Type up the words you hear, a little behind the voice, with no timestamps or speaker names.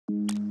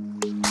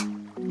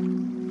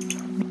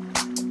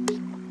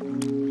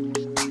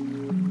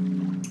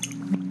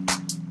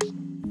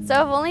So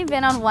I've only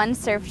been on one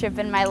surf trip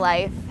in my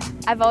life.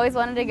 I've always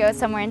wanted to go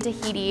somewhere in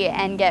Tahiti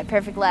and get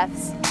perfect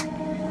lefts.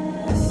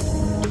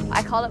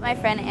 I called up my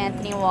friend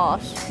Anthony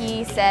Walsh.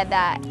 He said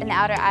that an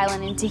outer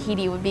island in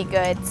Tahiti would be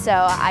good, so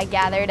I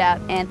gathered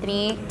up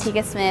Anthony,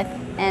 Tikanui Smith,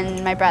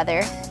 and my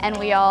brother, and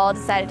we all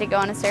decided to go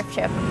on a surf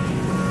trip.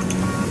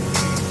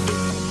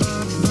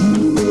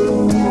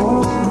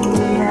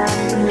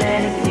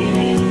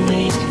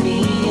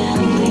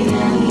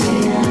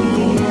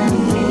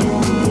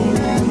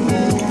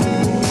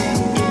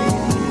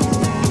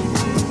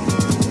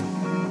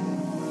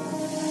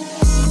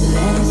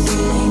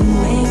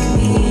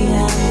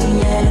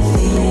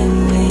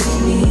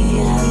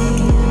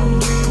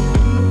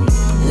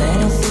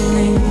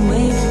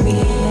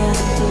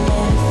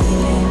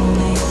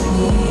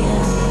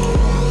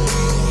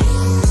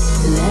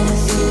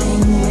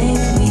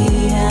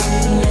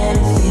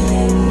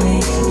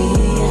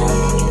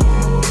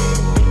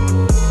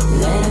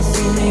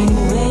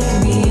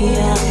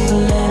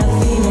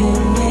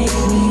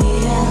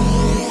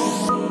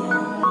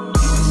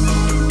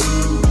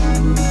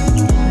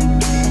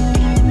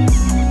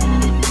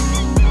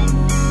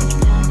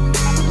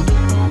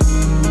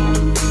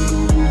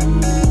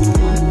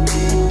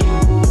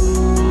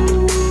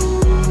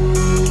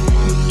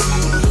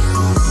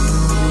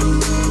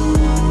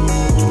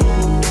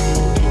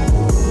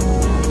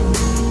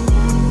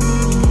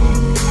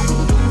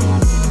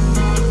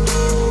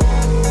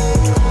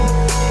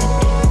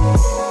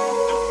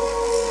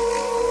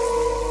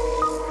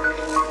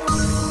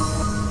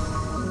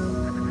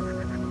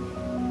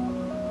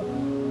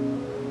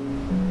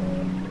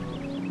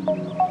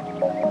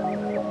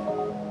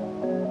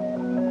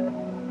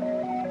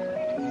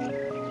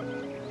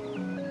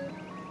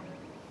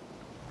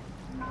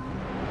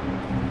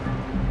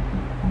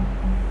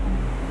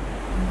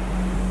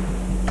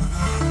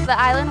 The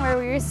island where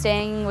we were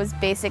staying was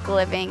basic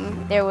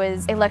living. There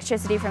was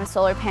electricity from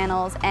solar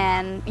panels,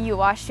 and you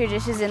washed your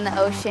dishes in the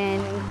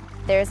ocean.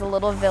 There's a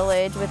little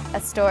village with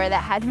a store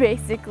that had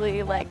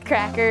basically like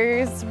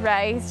crackers,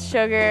 rice,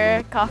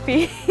 sugar,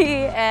 coffee,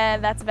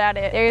 and that's about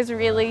it. There's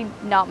really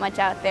not much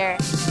out there.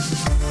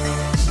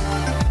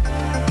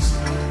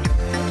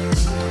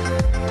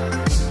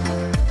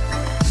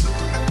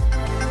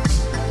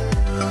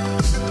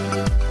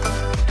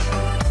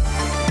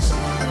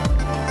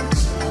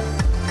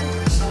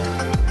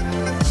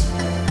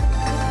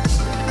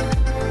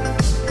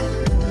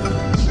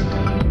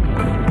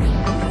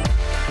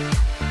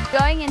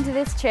 Going into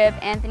this trip,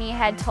 Anthony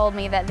had told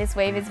me that this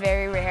wave is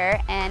very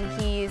rare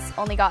and he's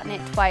only gotten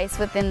it twice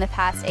within the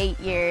past 8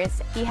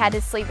 years. He had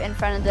to sleep in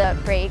front of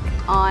the break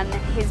on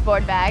his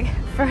board bag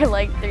for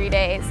like 3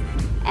 days,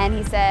 and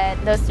he said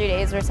those 3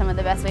 days were some of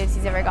the best waves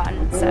he's ever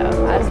gotten, so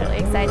I was really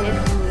excited.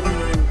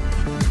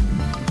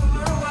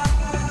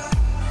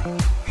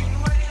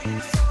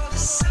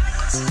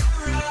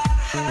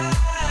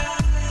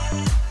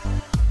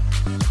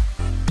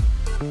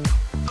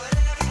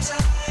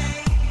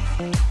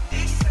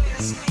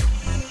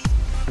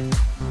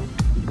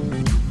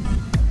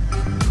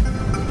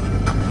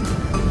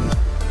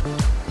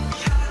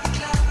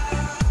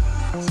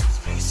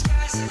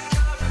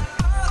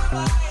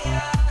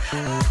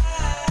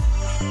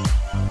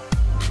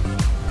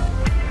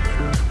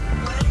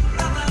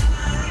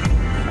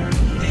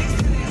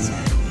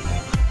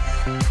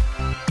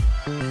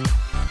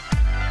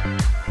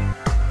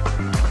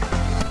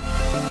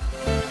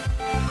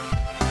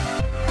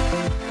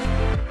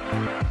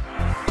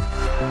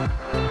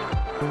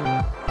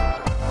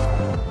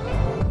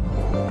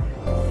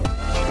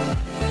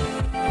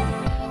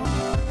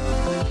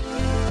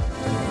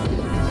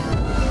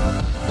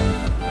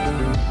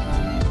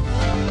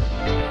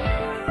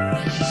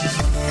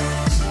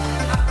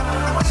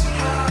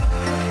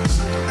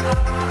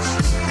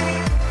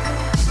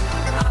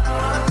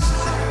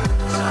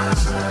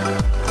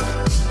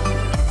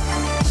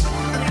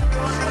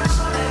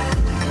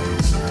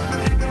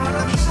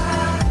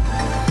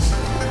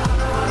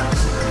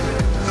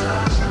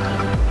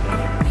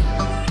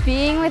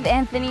 Being with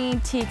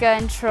Anthony, Tika,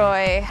 and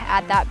Troy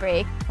at that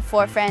break,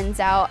 4 friends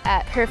out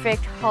at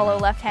perfect hollow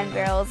left-hand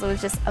barrels, it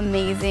was just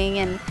amazing.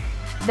 And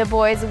the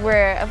boys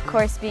were, of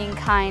course, being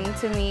kind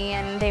to me,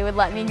 and they would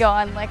let me go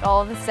on like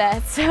all the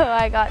sets. So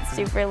I got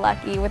super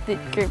lucky with the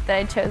group that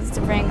I chose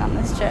to bring on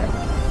this trip.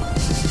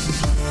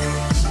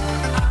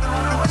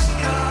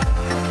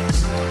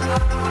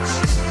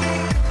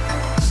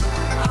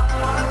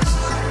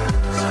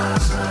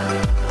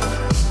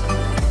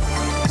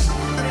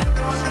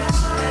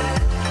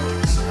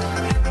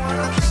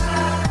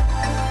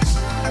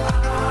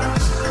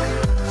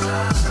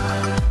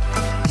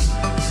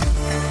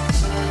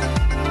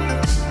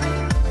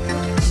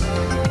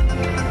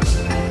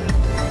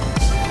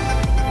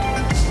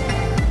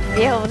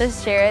 Be able to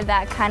share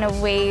that kind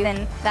of wave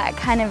and that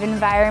kind of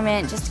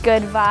environment, just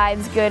good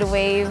vibes, good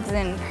waves,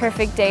 and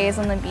perfect days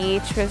on the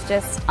beach was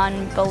just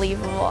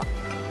unbelievable.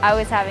 I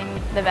was having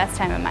the best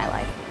time of my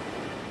life.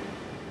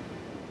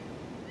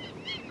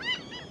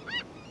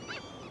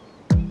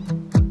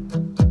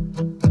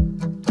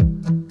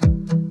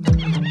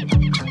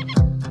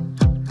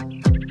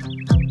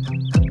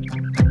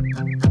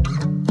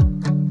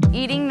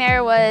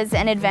 was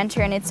an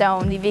adventure in its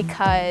own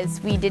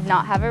because we did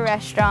not have a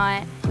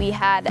restaurant. We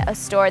had a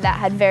store that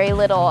had very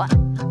little.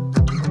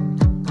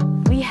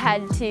 We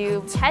had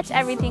to catch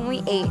everything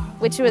we ate,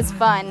 which was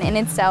fun in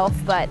itself,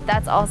 but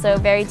that's also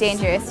very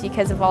dangerous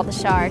because of all the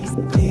sharks.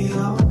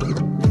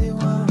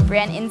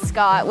 Brent and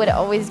Scott would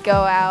always go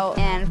out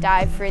and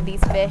dive for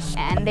these fish,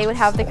 and they would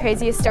have the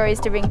craziest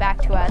stories to bring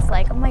back to us,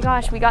 like, oh my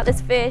gosh, we got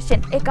this fish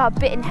and it got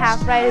bit in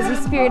half right as we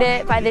speared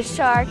it by this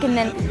shark, and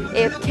then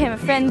it became a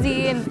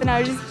frenzy, and then I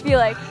would just be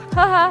like,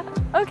 haha,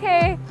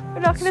 okay,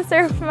 we're not gonna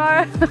surf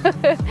tomorrow.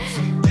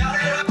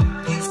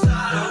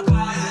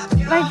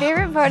 My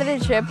favorite part of the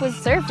trip was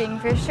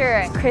surfing, for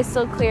sure.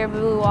 Crystal clear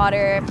blue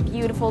water,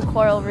 beautiful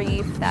coral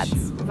reef that's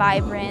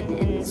vibrant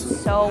and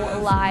so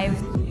alive.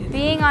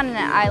 Being on an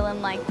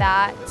island like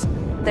that,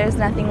 there's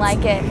nothing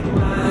like it.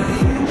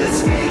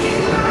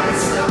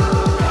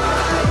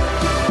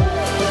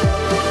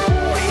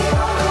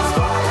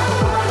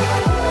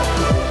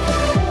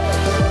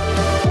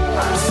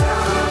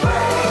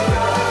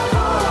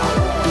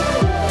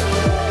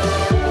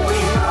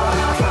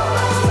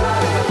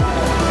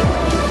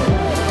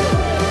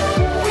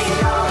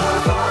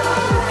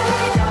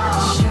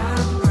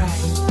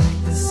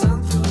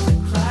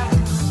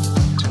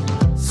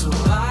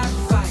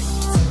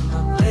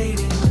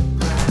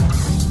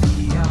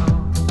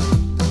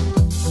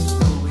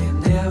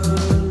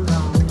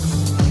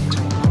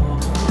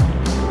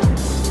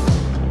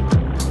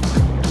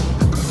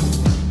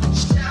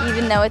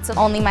 Even though it's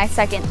only my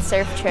second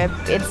surf trip,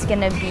 it's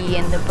gonna be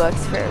in the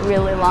books for a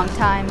really long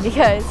time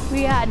because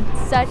we had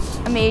such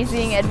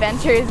amazing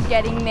adventures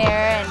getting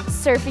there and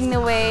surfing the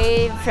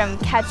wave, from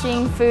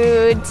catching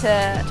food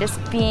to just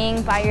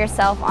being by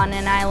yourself on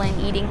an island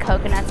eating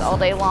coconuts all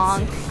day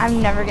long.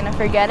 I'm never gonna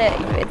forget it.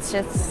 It's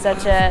just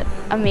such an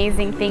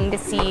amazing thing to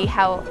see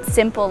how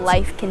simple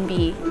life can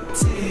be.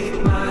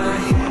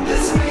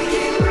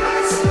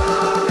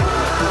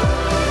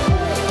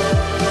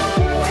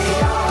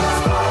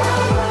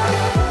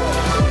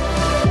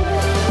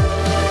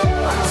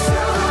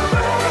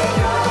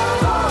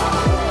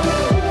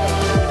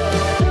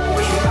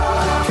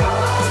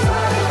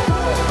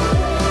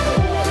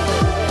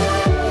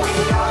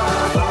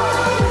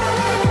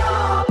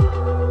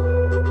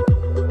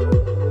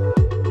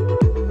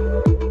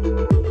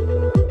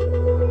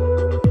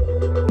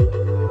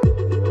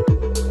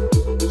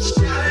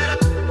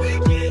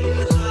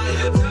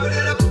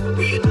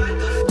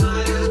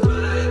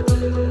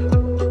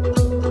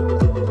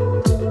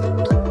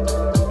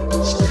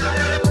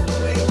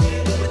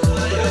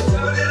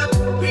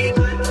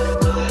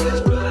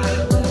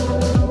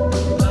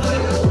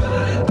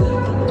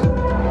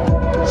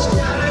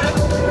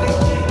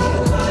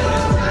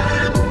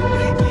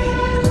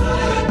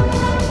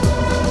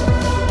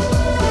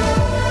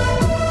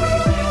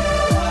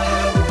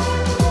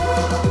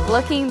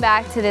 Looking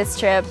back to this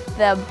trip,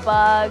 the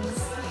bugs,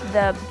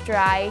 the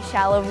dry,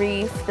 shallow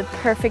reef, the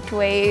perfect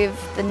wave,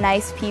 the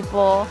nice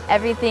people,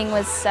 everything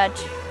was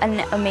such an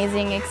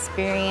amazing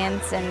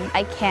experience, and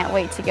I can't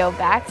wait to go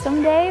back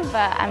someday,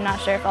 but I'm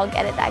not sure if I'll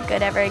get it that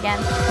good ever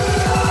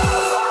again.